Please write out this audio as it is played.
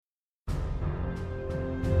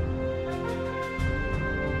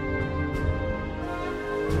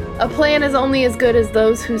A plan is only as good as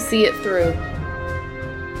those who see it through.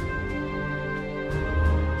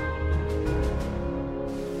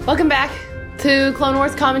 Welcome back to Clone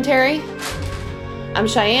Wars Commentary. I'm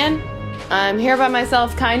Cheyenne. I'm here by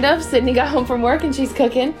myself, kind of. Sydney got home from work and she's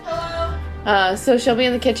cooking. Hello. So she'll be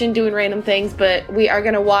in the kitchen doing random things, but we are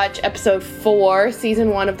going to watch episode 4,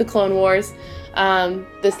 season 1 of the Clone Wars.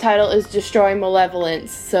 This title is Destroy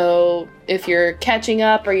Malevolence. So if you're catching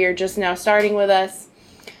up or you're just now starting with us,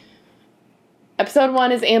 episode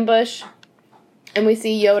 1 is Ambush, and we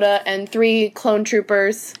see Yoda and 3 clone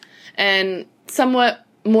troopers, and somewhat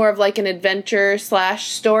more of like an adventure /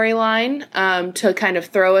 storyline to kind of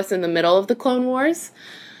throw us in the middle of the Clone Wars,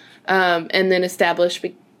 and then establish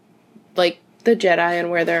like the Jedi and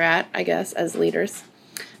where they're at, I guess, as leaders.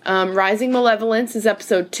 Rising Malevolence is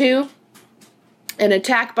episode 2. An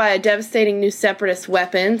attack by a devastating new separatist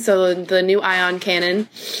weapon, so the new ion cannon.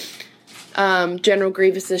 General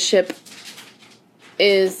Grievous's ship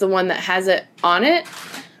is the one that has it on it.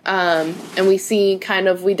 And we see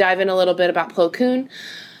we dive in a little bit about Plo Koon.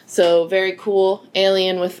 So very cool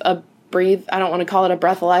alien with a I don't want to call it a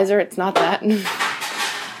breathalyzer, it's not that.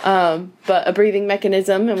 But a breathing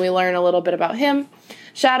mechanism, and we learn a little bit about him.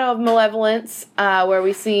 Shadow of Malevolence, where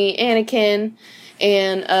we see Anakin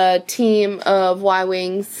and a team of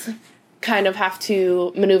Y-Wings kind of have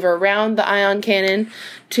to maneuver around the ion cannon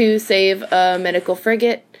to save a medical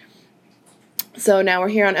frigate. So now we're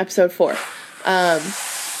here on episode 4.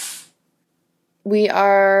 We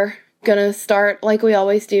are gonna start, like we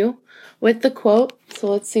always do, with the quote. So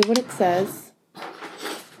let's see what it says.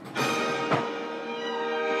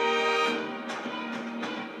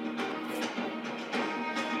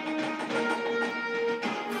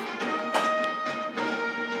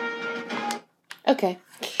 Okay.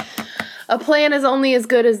 A plan is only as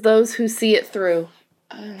good as those who see it through.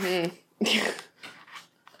 Yeah.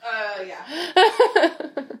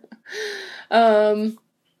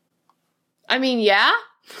 I mean, yeah?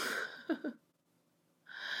 Feel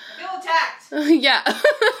attacked. Yeah.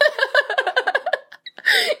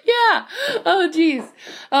 Yeah. Oh, jeez.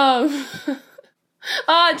 Oh,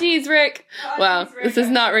 jeez, Rick. Wow, geez, Rick. This is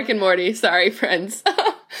not Rick and Morty. Sorry, friends.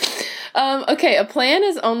 Okay, a plan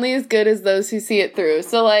is only as good as those who see it through.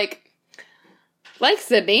 So, like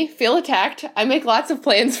Sydney, feel attacked. I make lots of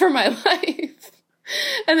plans for my life.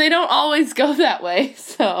 And they don't always go that way,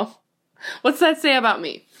 so what's that say about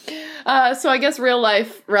me? So I guess real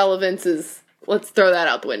life relevance is, let's throw that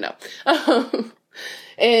out the window.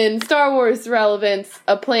 In Star Wars relevance,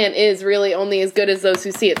 a plan is really only as good as those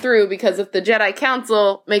who see it through, because if the Jedi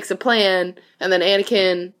Council makes a plan and then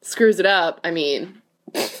Anakin screws it up, I mean,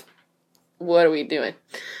 what are we doing?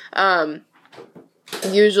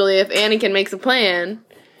 Usually if Anakin makes a plan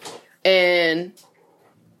and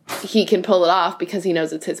he can pull it off because he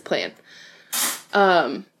knows it's his plan.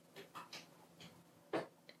 I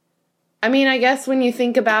mean, I guess when you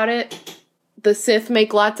think about it, the Sith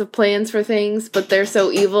make lots of plans for things, but they're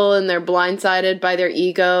so evil and they're blindsided by their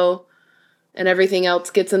ego and everything else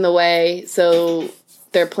gets in the way, so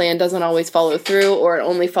their plan doesn't always follow through, or it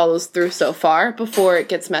only follows through so far before it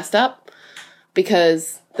gets messed up,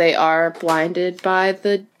 because they are blinded by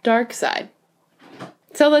the dark side.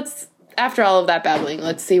 So after all of that babbling,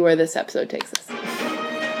 let's see where this episode takes us.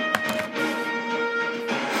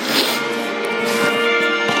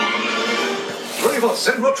 Grievous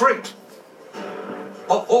in retreat.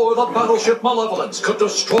 Before the battleship Malevolence could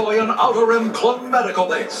destroy an Outer Rim clone medical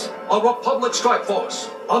base, a Republic strike force,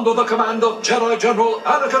 under the command of Jedi General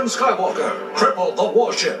Anakin Skywalker, crippled the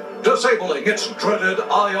warship, disabling its dreaded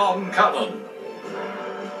ion cannon.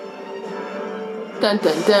 Dun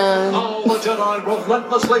dun dun. Now the Jedi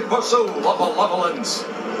relentlessly pursue the Malevolence.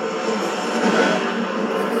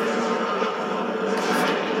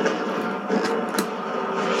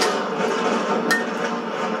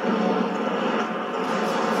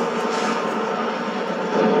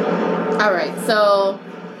 Alright, so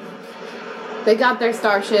they got their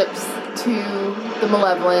starships to the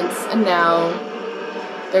Malevolence, and now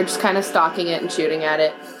they're just kind of stalking it and shooting at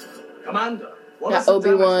it. Commander, what Got is the damage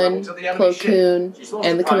Obi-Wan, level to the enemy Plo ship? Koon,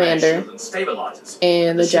 and the commander,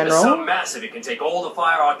 and the The ship is so general. massive it can take all the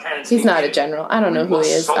fire our cannons He's can not a get. general. I don't know who he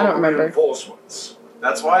is. I don't remember. Reinforcements.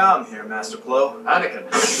 That's why I'm here, Master Plo. Anakin,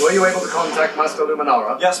 were you able to contact Master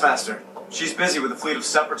Luminara? Yes, Master. She's busy with a fleet of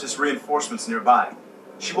separatist reinforcements nearby.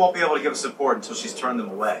 She won't be able to give us support until she's turned them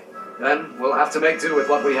away. Then we'll have to make do with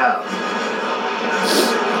what we have.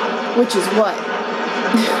 Which is what?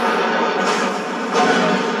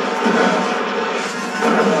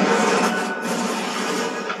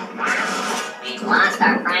 We've lost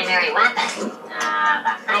our primary weapon.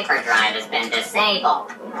 The hyperdrive has been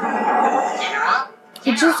disabled. General?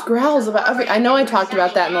 He just growls about every. I know I talked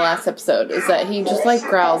about that in the last episode. Is that he just like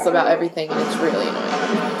growls about everything, and it's really annoying.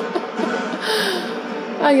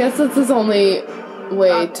 I guess that's his only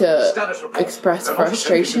way to express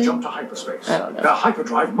frustration. Jump to hyperspace. I don't know. Their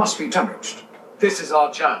hyperdrive must be damaged. This is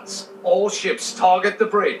our chance. All ships target the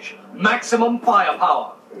bridge. Maximum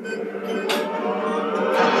firepower.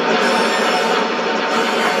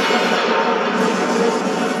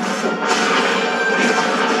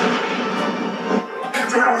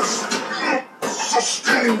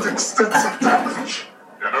 Sustained extensive damage.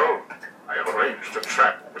 General, I have arranged a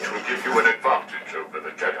trap which will give you an advantage over the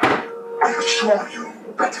Jedi. I assure you,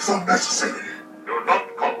 that is unnecessary. Do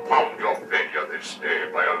not compound your failure this day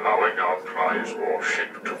by allowing our prize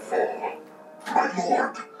warship to fall. My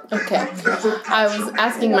lord. Okay. I was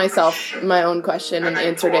asking myself my own question and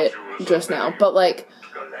answered it just now. But, like,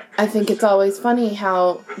 I think it's always funny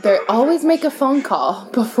how they always make a phone call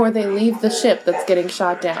before they leave the ship that's getting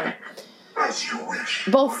shot down. As you wish.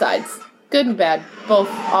 Both sides, good and bad, both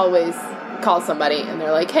always call somebody and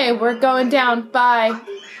they're like, hey, we're going down, bye.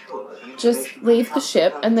 Just leave the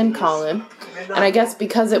ship and then call him. And I guess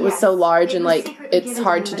because it was so large and, like, it's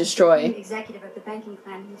hard to destroy, Executive of the banking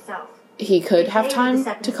plan himself. he could have time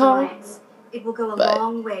to call. It will go a But,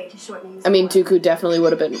 long way to shortening his I mean, war. Dooku definitely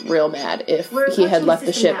would have been real mad if he had left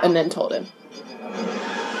the ship and then told him.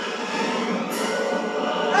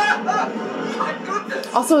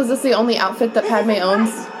 Also, is this the only outfit that Padme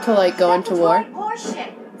owns to, like, go into war?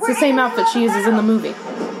 It's the same outfit she uses in the movie.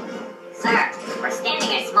 Sir, we're standing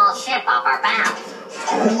a small ship off our bow.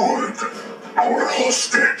 Good. Our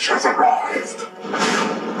hostage has arrived.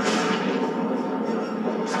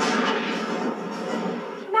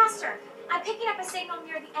 Master, I'm picking up a signal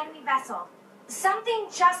near the enemy vessel. Something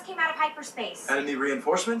just came out of hyperspace. Enemy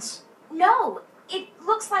reinforcements? No, it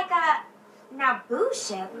looks like a Naboo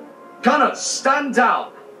ship. Gunners, stand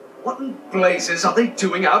down. What in blazes are they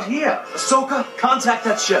doing out here? Ahsoka, contact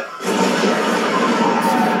that ship.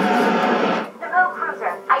 Naboo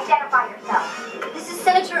cruiser, identify yourself. This is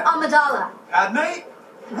Senator Amidala. Padme?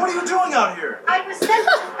 What are you doing out here? I was sent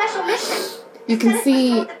on a special mission. You can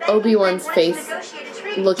see Obi-Wan's face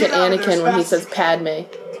look at Get out of there Anakin when he as says fast Padme.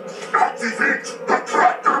 Activate the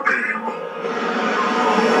tractor beam.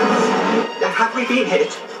 Have we been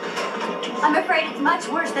hit? I'm afraid it's much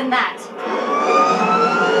worse than that.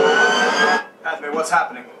 Padme, what's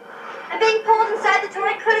happening? I'm being pulled inside the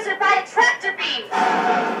droid cruiser by a tractor beam.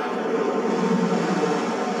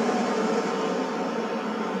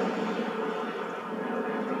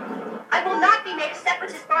 I will not be made a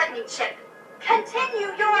separatist bargaining chip. Continue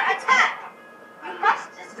your attack. You must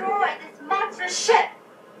destroy this monstrous ship.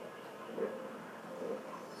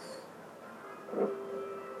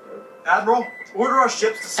 Admiral, order our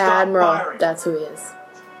ships to stop Admiral, firing. that's who he is.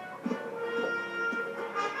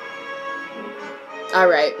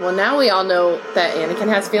 Alright, well now we all know that Anakin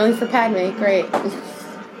has feelings for Padme. Great.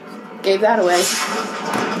 Gave that away.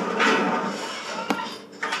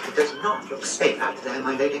 It does not look safe out there,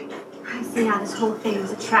 my lady. I see now this whole thing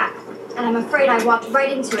was a trap, and I'm afraid I walked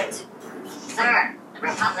right into it. Sir, the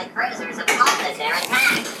Republic cruisers have halted their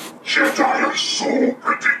attack. Jedi are so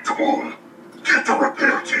predictable. Get the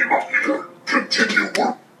repair team up here. Continue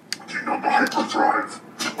working on the hyperdrive.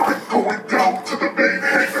 I'm going down to the main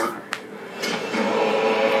hangar.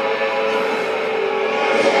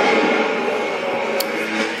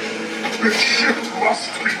 This ship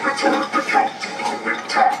must be returned to Council Crew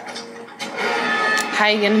intact. How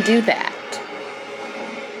you gonna do that?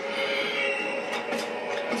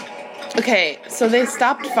 Okay, so they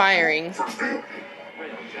stopped firing.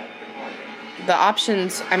 The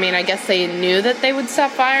options, I mean, I guess they knew that they would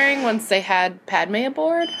stop firing once they had Padme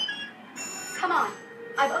aboard. Come on,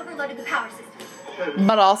 I've overloaded the power system.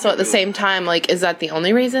 But also at the same time, like, is that the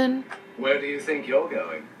only reason? Where do you think you're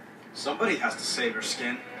going? Somebody has to save her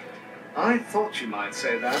skin. I thought you might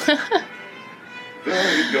say that.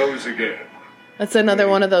 There he goes again. That's another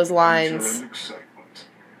one of those lines An excitement.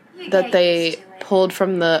 that they pulled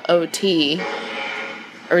from the OT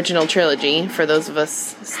original trilogy, for those of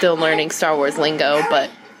us still learning Star Wars lingo, but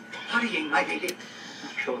Hurrying, my lady.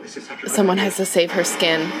 I'm sure this is such a someone has to save her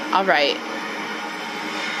skin. Alright.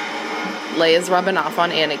 Leia's rubbing off on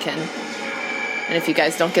Anakin. And if you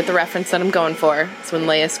guys don't get the reference that I'm going for, it's when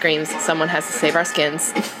Leia screams, someone has to save our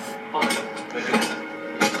skins.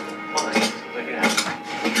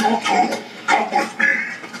 You two, come with me.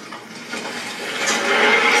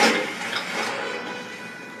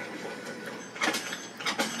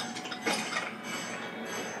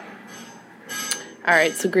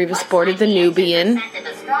 Alright, so Grievous boarded the Nubian. Set to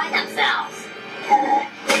destroy themselves.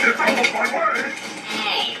 Get out of my way.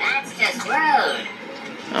 Hey, Rude.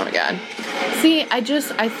 Oh my god. See,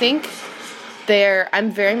 I think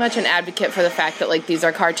I'm very much an advocate for the fact that, like, these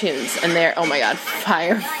are cartoons, and they're, oh my god,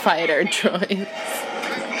 firefighter droids.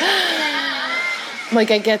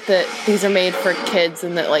 Like, I get that these are made for kids,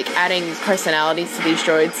 and that, like, adding personalities to these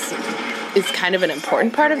droids is kind of an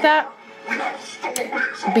important part of that,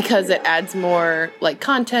 because it adds more, like,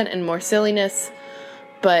 content and more silliness,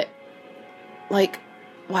 but, like,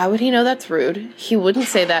 why would he know that's rude? He wouldn't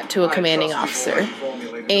say that to a commanding officer.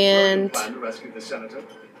 And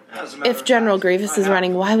if General Grievous is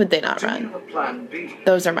running, why would they not run?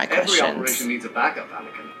 Those are my questions.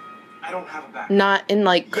 I don't have a backup. Not in,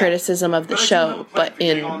 like, criticism of the show, but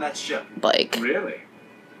in, like... Really?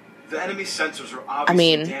 The enemy sensors are I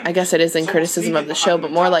mean, I guess it is in criticism of the show,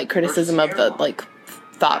 but more like criticism of the, like,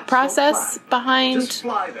 thought process behind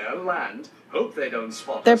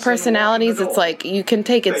their personalities. It's like, you can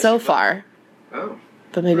take it so far,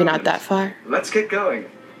 but maybe not that far. Let's get going.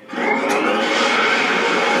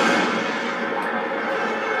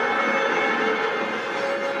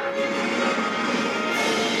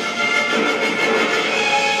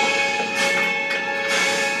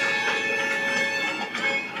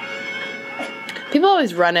 People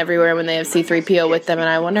always run everywhere when they have C-3PO with them, and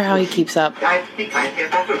I wonder how he keeps up. I think I hear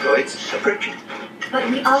battle droids approaching.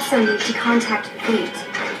 But we also need to contact the fleet.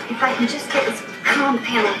 If I can just get this comm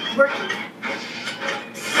panel working.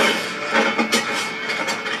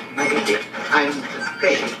 My lady, I'm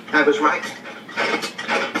afraid I was right.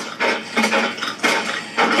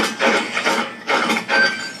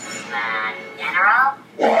 General?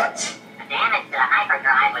 What? The damage to the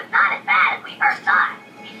hyperdrive was not as bad as we first thought.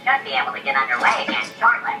 We should be able to get underway again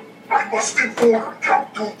shortly. I must inform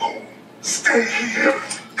Count Dooku. Stay here.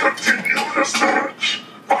 Continue the search.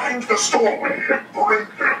 Find the stowaway and bring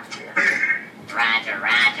him to me. Roger,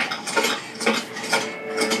 roger.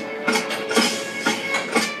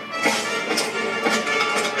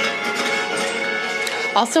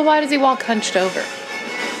 Also, why does he walk hunched over?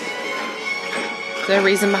 Is there a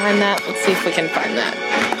reason behind that? Let's see if we can find that.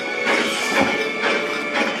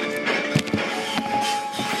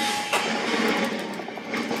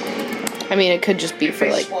 I mean, it could just be for,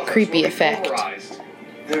 like, creepy effect.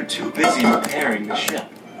 They're too busy repairing the ship.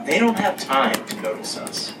 They don't have time to notice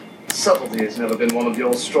us. Subtlety has never been one of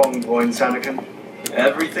your strong points, Anakin.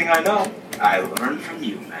 Everything I know, I learned from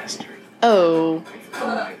you, Master. Oh.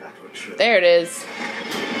 There it is.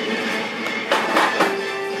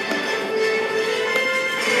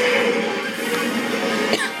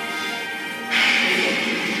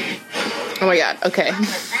 Oh my god, okay.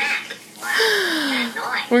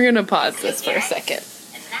 We're gonna pause this for a second.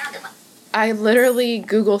 I literally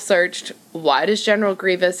Google searched, why does General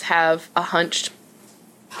Grievous have a hunched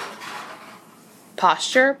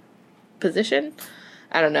position?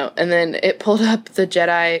 I don't know. And then it pulled up the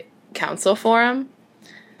Jedi Council forum.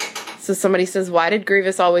 So somebody says, why did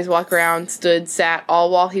Grievous always walk around, stood, sat, all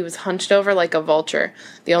while he was hunched over like a vulture?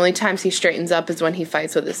 The only times he straightens up is when he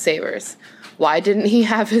fights with his sabers. Why didn't he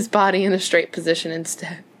have his body in a straight position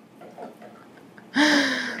instead?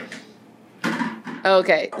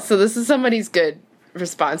 Okay, so this is somebody's good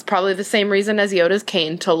response. Probably the same reason as Yoda's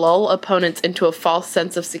cane, to lull opponents into a false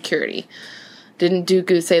sense of security. Didn't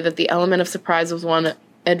Dooku say that the element of surprise was one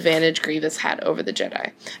advantage Grievous had over the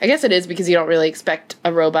Jedi? I guess it is, because you don't really expect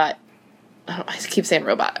a robot, I keep saying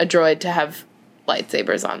robot, a droid to have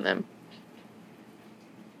lightsabers on them.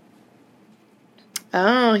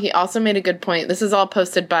 Oh, he also made a good point. This is all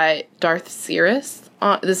posted by Darth Cirrus.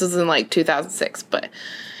 This was in, like, 2006, but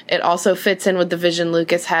it also fits in with the vision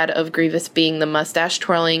Lucas had of Grievous being the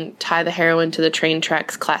mustache-twirling,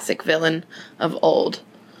 tie-the-heroine-to-the-train-tracks classic villain of old.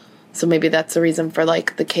 So maybe that's the reason for,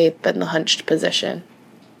 like, the cape and the hunched position.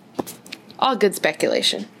 All good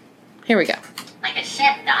speculation. Here we go. Like a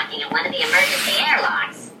ship docking at one of the emergency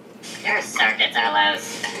airlocks. Your circuits are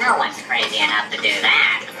loose. No one's crazy enough to do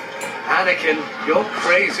that. Anakin, you're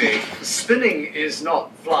crazy. Spinning is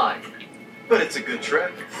not flying. But it's a good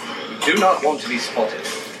trick. You do not want to be spotted.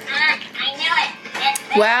 I knew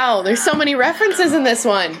it. Wow, there's so many references in this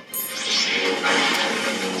one.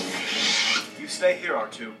 You stay here,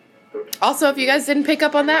 R2. Also, if you guys didn't pick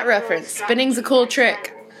up on that reference, spinning's a cool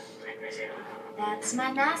trick. That's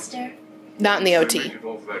my master. Not in the OT.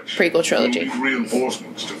 Prequel trilogy. We need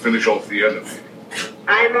reinforcements to finish off the enemy.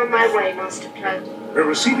 I'm on my way, Master Plan. We're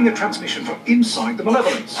receiving a transmission from inside the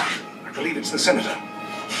Malevolence. I believe it's the Senator.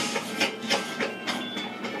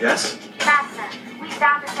 Yes? Master, we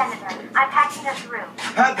found the Senator. I'm patching her through.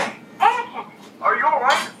 Padme! Anakin! Are you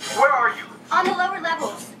alright? Where are you? On the lower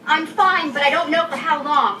levels. I'm fine, but I don't know for how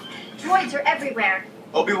long. Droids are everywhere.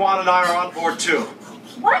 Obi-Wan and I are on board too.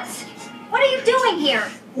 What? What are you doing here?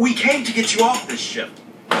 We came to get you off this ship.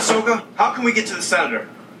 Ahsoka, how can we get to the Senator?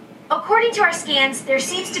 According to our scans, there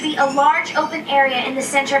seems to be a large open area in the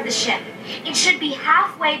center of the ship. It should be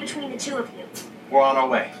halfway between the two of you. We're on our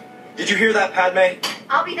way. Did you hear that, Padme?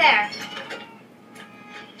 I'll be there.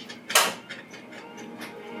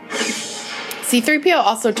 C-3PO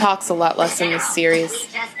also talks a lot less in this series. We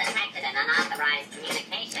just detected an unauthorized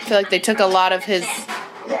communication. I feel like they took a lot of his,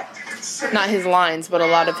 not his lines, but a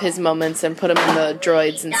lot of his moments and put them in the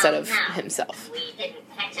droids instead of himself. We didn't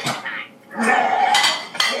catch it in time.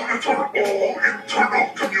 Monitor all internal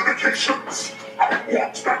communications. I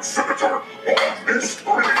want that senator on this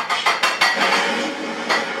bridge.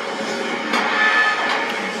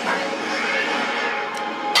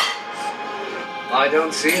 I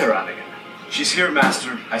don't see her, Anakin. She's here,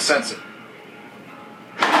 Master. I sense it.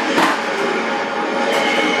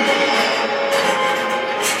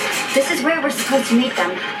 This is where we're supposed to meet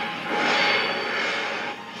them.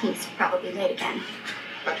 He's probably late again.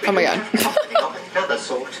 But we Oh my don't God. have company of another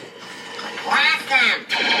sort. Blast them!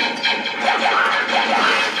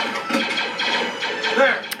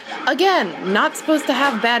 There! Again, not supposed to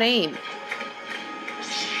have bad aim.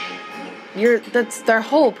 That's their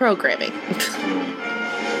whole programming. Look,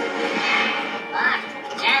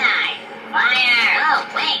 Jedi! Fire! Oh,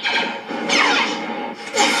 wait!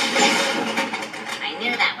 I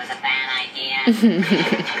knew that was a bad idea.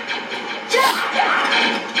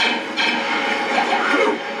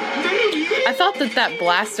 I thought that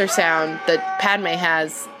blaster sound that Padme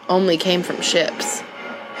has only came from ships.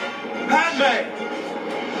 Padme!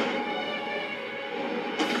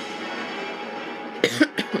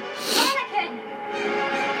 Anakin!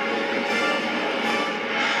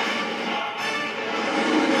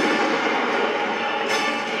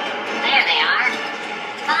 There they are!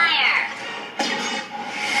 Fire!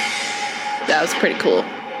 That was a pretty cool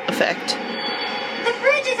effect. The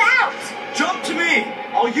bridge is out! Jump to me!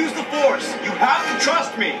 I'll use the Force. You have to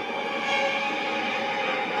trust me.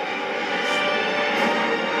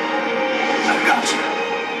 I've got you.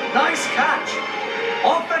 Nice catch!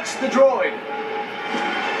 I'll fetch the droid.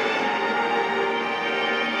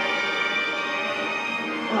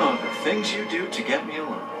 Oh, the things you do to get me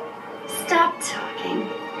alone. Stop talking.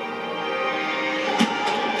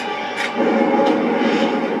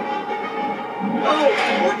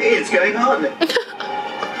 Oh, what is going on?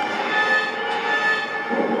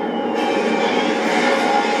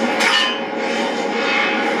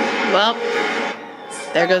 Well,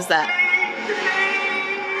 there goes that.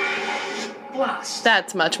 Blast.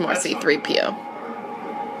 That's much more That's not- C-3PO.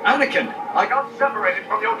 Anakin, I got separated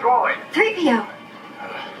from your droid. 3PO!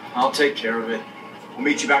 I'll take care of it. We'll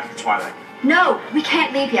meet you back at the Twilight. No, we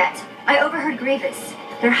can't leave yet. I overheard Grievous.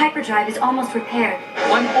 Their hyperdrive is almost repaired.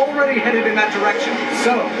 I'm already headed in that direction,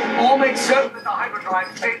 so I'll make certain that the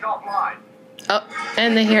hyperdrive stays offline. Oh,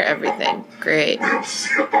 and they hear everything. Great. We'll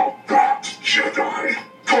see about that, Jedi.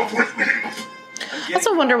 Come with me. I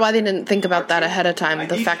also wonder why they didn't think about that ahead of time.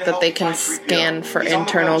 The fact that they can scan for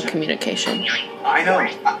internal communication. I know.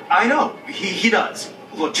 I know. He does.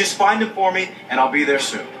 Look, just find him for me, and I'll be there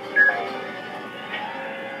soon.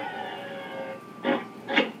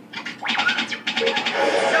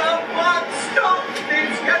 Someone stop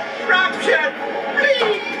this contraption!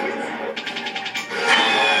 Please!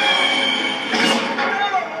 No!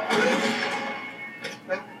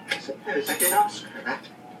 Well, I suppose I did ask for that.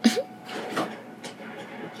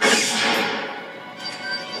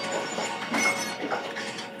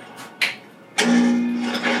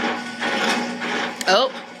 Oh.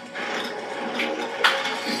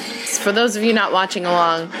 For those of you not watching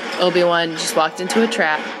along, Obi-Wan just walked into a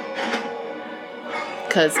trap.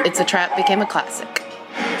 Because It's a Trap became a classic.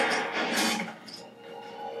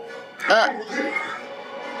 Oh,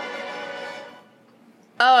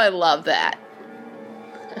 I love that.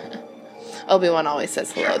 Obi-Wan always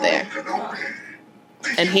says hello there.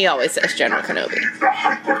 And he always says General Kenobi. Leave the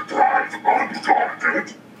hyperdrive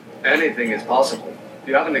unguarded. Anything is possible.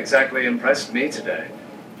 You haven't exactly impressed me today.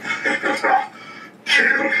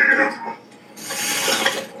 Kill him.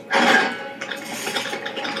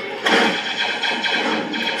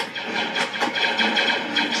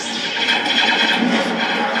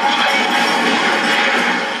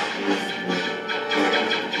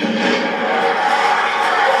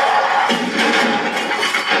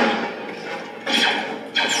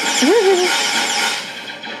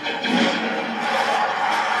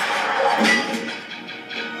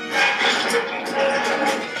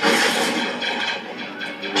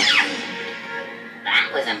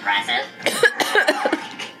 That was impressive.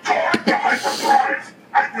 Guard the hyperdrive.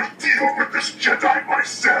 I will deal with this Jedi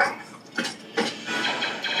myself.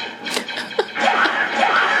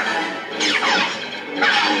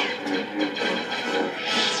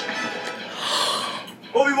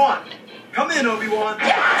 Come in, Obi-Wan.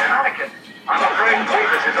 Anakin, I'm afraid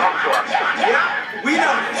Grievous is on to us. Yeah, we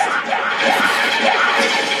noticed.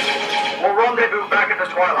 We'll rendezvous back at the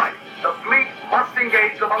Twilight. The fleet must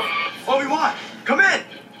engage the most... Obi-Wan, come in.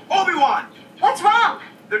 Obi-Wan, What's wrong?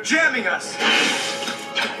 they're jamming us.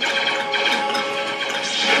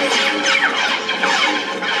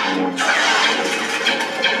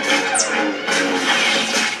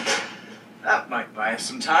 That might buy us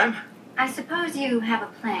some time. I suppose you have a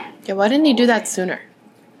plan. Yeah, why didn't he do that sooner?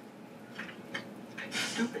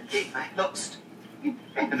 Do believe I lost in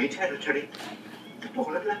enemy territory. All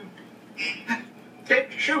alone. Then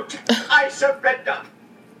shoot. I surrender.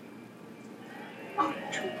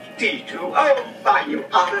 R2-D2. Oh, my, you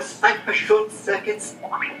are a sight for short circuits.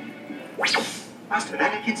 Master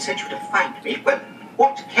Anakin sent you to find me. Well,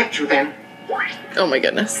 what kept you then? Oh my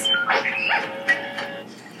goodness.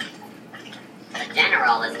 The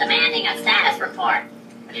General is demanding a status report.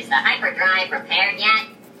 But is the hyperdrive repaired yet?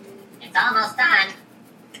 It's almost done.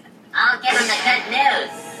 I'll give him the good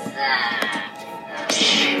news.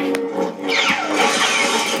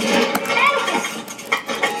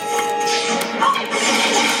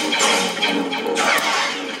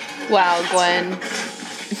 Wow, Gwen.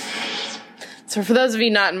 So for those of you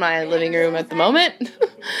not in my living room at the moment,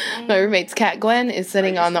 my roommate's cat Gwen is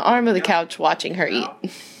sitting on the arm of the couch watching her eat.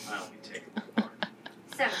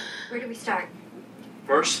 So, where do we start?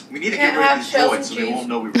 First, we need to Can't get rid of have these shells droids and so they cheese. won't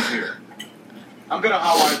know we were here. I'm gonna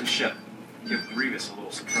hotwire the ship. Give Grievous a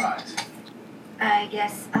little surprise. I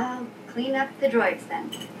guess I'll clean up the droids then.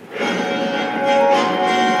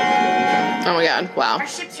 Oh my god, wow. Our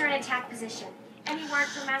ships are in attack position. Any word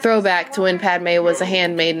from Master Throwback to when Skywalker? Padme was a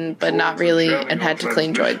handmaiden, but not really, and had to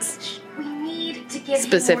clean droids. We need to give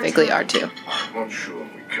Specifically him more time. R2. I'm not sure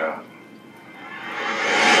we can.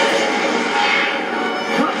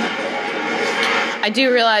 I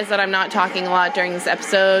do realize that I'm not talking a lot during this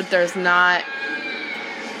episode. There's not...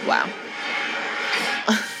 Wow.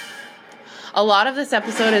 A lot of this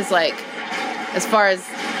episode is like, as far as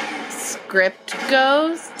script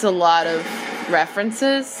goes, it's a lot of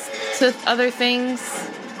references to other things.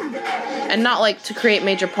 And not like to create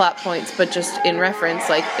major plot points, but just in reference.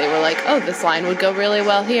 Like, they were like, oh, this line would go really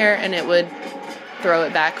well here, and it would throw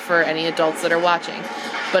it back for any adults that are watching.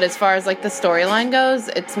 But as far as like the storyline goes,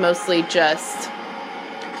 it's mostly just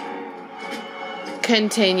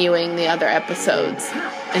continuing the other episodes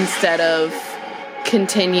instead of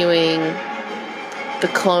continuing the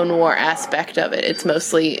Clone War aspect of it. It's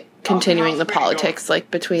mostly continuing the politics, like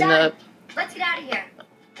between the... Let's get out of here.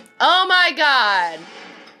 Oh my god!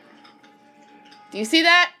 Do you see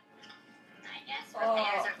that? I guess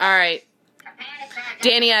repairs are Alright. prepared as bad.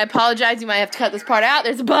 Danny, I apologize. You might have to cut this part out.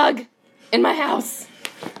 There's a bug in my house.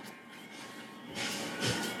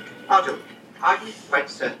 R2, are you quite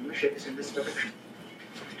certain the ship is in this direction?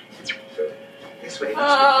 This way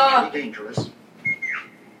must be very dangerous.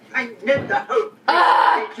 I know the hope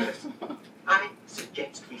is dangerous. I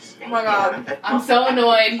suggest we stay Oh my God. here and let I'm so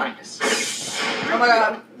annoyed. find us. Oh my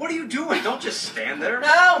god. What are you doing? Don't just stand there.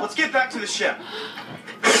 No! Let's get back to the ship.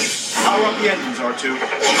 Power up the engines, R2.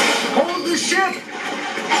 Hold the ship!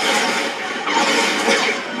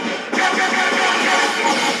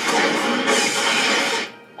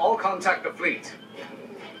 I'll contact the fleet.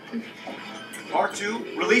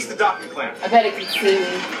 R2, release the docking clamp. I bet it can see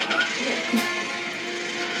me.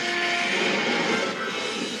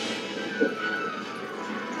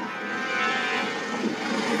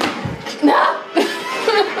 No!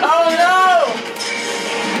 Oh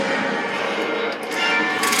no!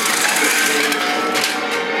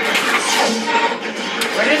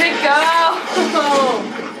 Where did it go?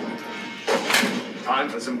 Time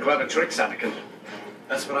for some clever tricks, Anakin.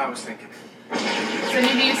 That's what I was thinking.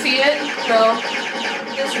 Cindy, do you see it? No.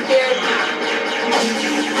 Disappeared.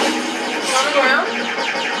 On the ground?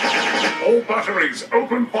 All batteries,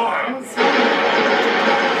 open fire!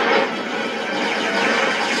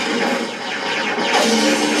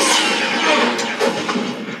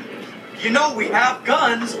 You know we have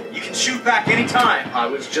guns. You can shoot back anytime. I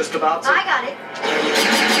was just about to... I got it.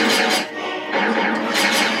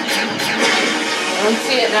 I don't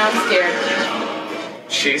see it now. I'm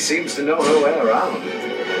scared. She seems to know her way around.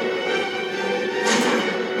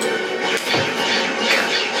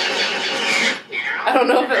 I don't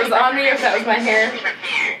know if it was on me or if that was my hair.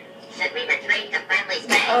 Should we retreat to friendly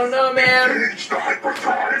space? I don't know, man. Engage the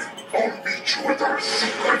hyperdrive. I'll meet you at our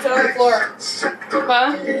secret It's on the floor. base in Sector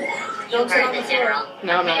Huh? 4. You Don't sit on heard the the floor. General.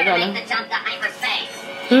 No, I'm not Prepare to gonna. make the jump to hyperspace.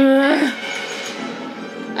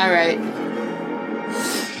 Alright.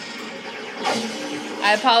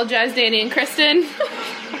 I apologize, Danny and Kristen,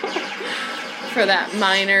 for that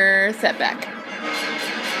minor setback.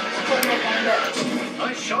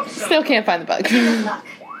 Still can't find the bug.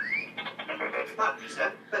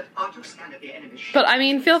 But I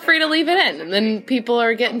mean, feel free to leave it in, and then people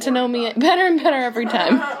are getting to know me better and better every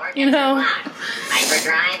time. You know?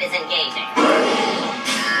 Hyperdrive is engaging.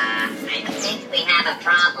 I think we have a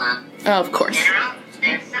problem. Oh, of course. General,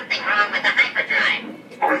 there's something wrong with the hyperdrive.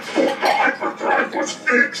 I thought the hyperdrive was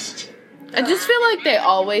fixed. I just feel like they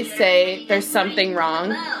always say there's something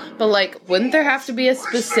wrong, but like, wouldn't there have to be a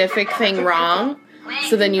specific thing wrong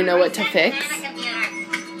so then you know what to fix?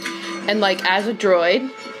 And like, as a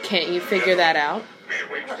droid, can't you figure that out?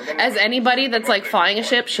 As anybody that's like flying a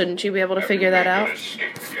ship, shouldn't you be able to figure that out?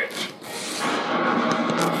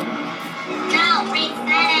 No,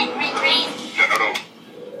 reset it, General.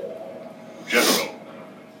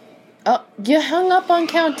 Oh, you hung up on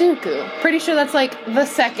Count Dooku. Pretty sure that's like the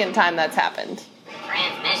second time that's happened.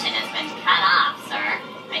 Transmission has been cut off, sir.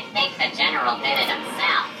 I think the general did it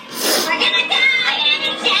himself. We're gonna die!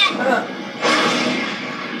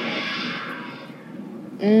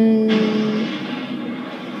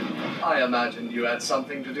 I imagined you had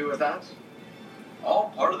something to do with that.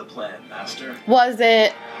 All part of the plan, Master. Was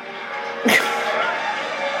it?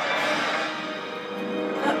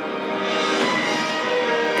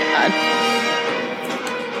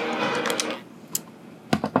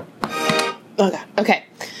 Okay.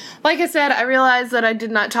 Like I said, I realized that I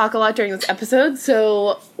did not talk a lot during this episode,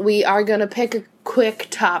 so we are going to pick a quick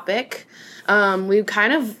topic. We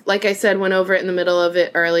kind of, like I said, went over it in the middle of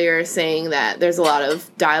it earlier, saying that there's a lot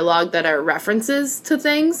of dialogue that are references to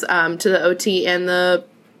things, to the OT and the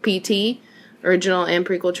PT, original and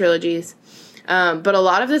prequel trilogies. But a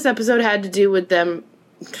lot of this episode had to do with them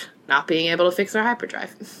not being able to fix their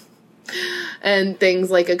hyperdrive. And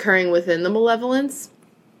things like occurring within the Malevolence.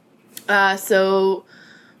 So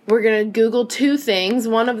we're going to Google two things.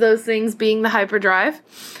 One of those things being the hyperdrive.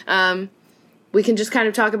 We can just kind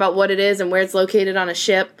of talk about what it is and where it's located on a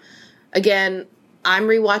ship. Again, I'm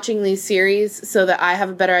rewatching these series so that I have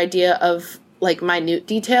a better idea of like minute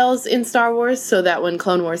details in Star Wars, so that when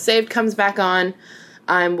Clone Wars Saved comes back on,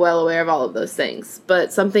 I'm well aware of all of those things.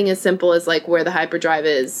 But something as simple as like where the hyperdrive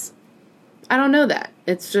is, I don't know that.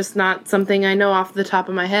 It's just not something I know off the top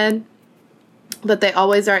of my head. But they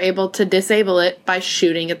always are able to disable it by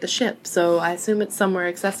shooting at the ship. So I assume it's somewhere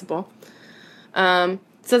accessible. It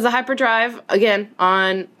says the hyperdrive, again,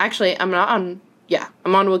 I'm on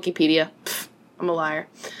Wikipedia. Pfft, I'm a liar.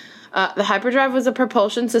 The hyperdrive was a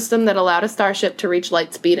propulsion system that allowed a starship to reach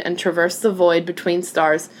light speed and traverse the void between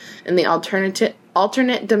stars in the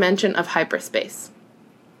alternate dimension of hyperspace.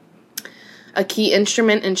 A key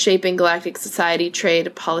instrument in shaping galactic society,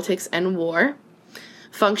 trade, politics, and war.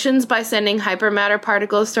 Functions by sending hypermatter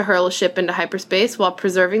particles to hurl a ship into hyperspace while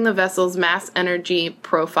preserving the vessel's mass energy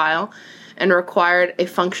profile, and required a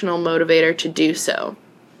functional motivator to do so.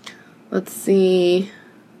 Let's see.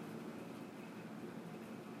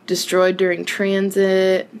 Destroyed during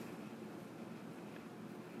transit.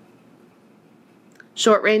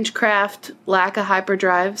 Short-range craft lack a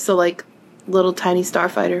hyperdrive, so like little tiny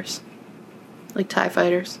starfighters. Like TIE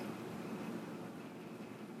fighters.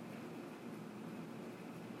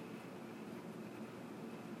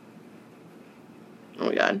 Oh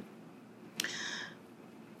my god.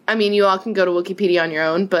 I mean, you all can go to Wikipedia on your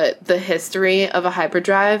own, but the history of a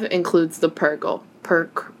hyperdrive includes the Purgle?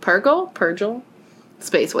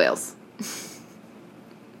 Space whales.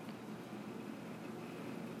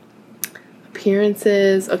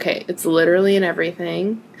 Appearances. Okay, it's literally in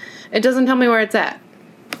everything. It doesn't tell me where it's at.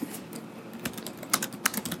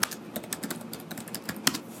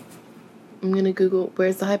 I'm gonna Google,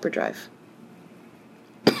 where's the hyperdrive?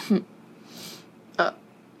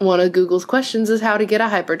 One of Google's questions is how to get a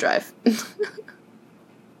hyperdrive.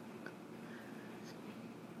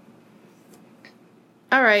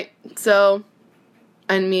 Alright, so,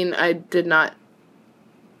 I mean, I did not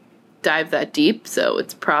dive that deep, so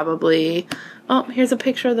it's probably... Oh, here's a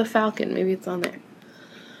picture of the Falcon. Maybe it's on there.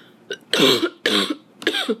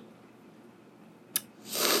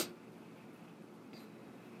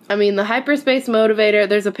 I mean, the hyperspace motivator,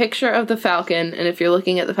 there's a picture of the Falcon, and if you're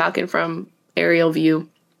looking at the Falcon from aerial view,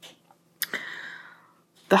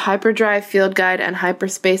 the hyperdrive, field guide, and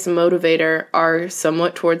hyperspace motivator are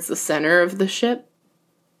somewhat towards the center of the ship.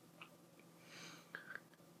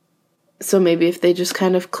 So maybe if they just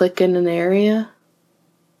kind of click in an area,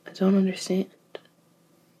 I don't understand.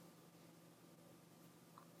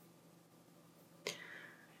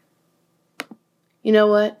 You know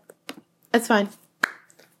what? That's fine.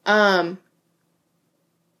 I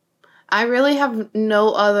really have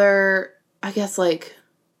no other, I guess, like,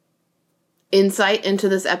 insight into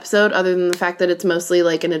this episode other than the fact that it's mostly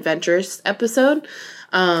like an adventurous episode,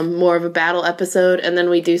 more of a battle episode. And then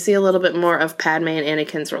we do see a little bit more of Padme and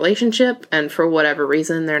Anakin's relationship. And for whatever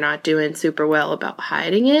reason, they're not doing super well about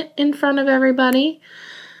hiding it in front of everybody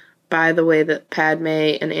by the way that Padme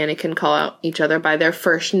and Anakin call out each other by their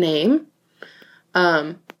first name.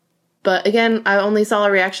 But again, I only saw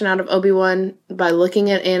a reaction out of Obi-Wan by looking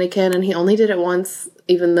at Anakin, and he only did it once,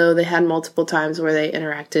 even though they had multiple times where they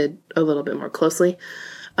interacted a little bit more closely.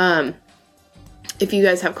 If you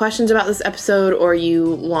guys have questions about this episode, or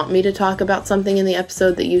you want me to talk about something in the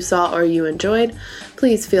episode that you saw or you enjoyed,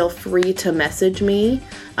 please feel free to message me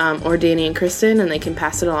or Danny and Kristen, and they can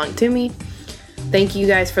pass it along to me. Thank you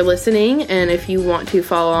guys for listening, and if you want to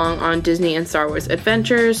follow along on Disney and Star Wars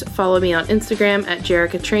adventures, follow me on Instagram at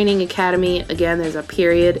Jerrica Training Academy. Again, there's a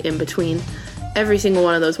period in between every single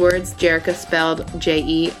one of those words. Jerrica spelled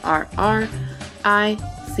Jerrica.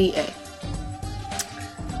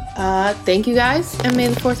 Thank you guys, and may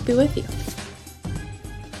the Force be with you.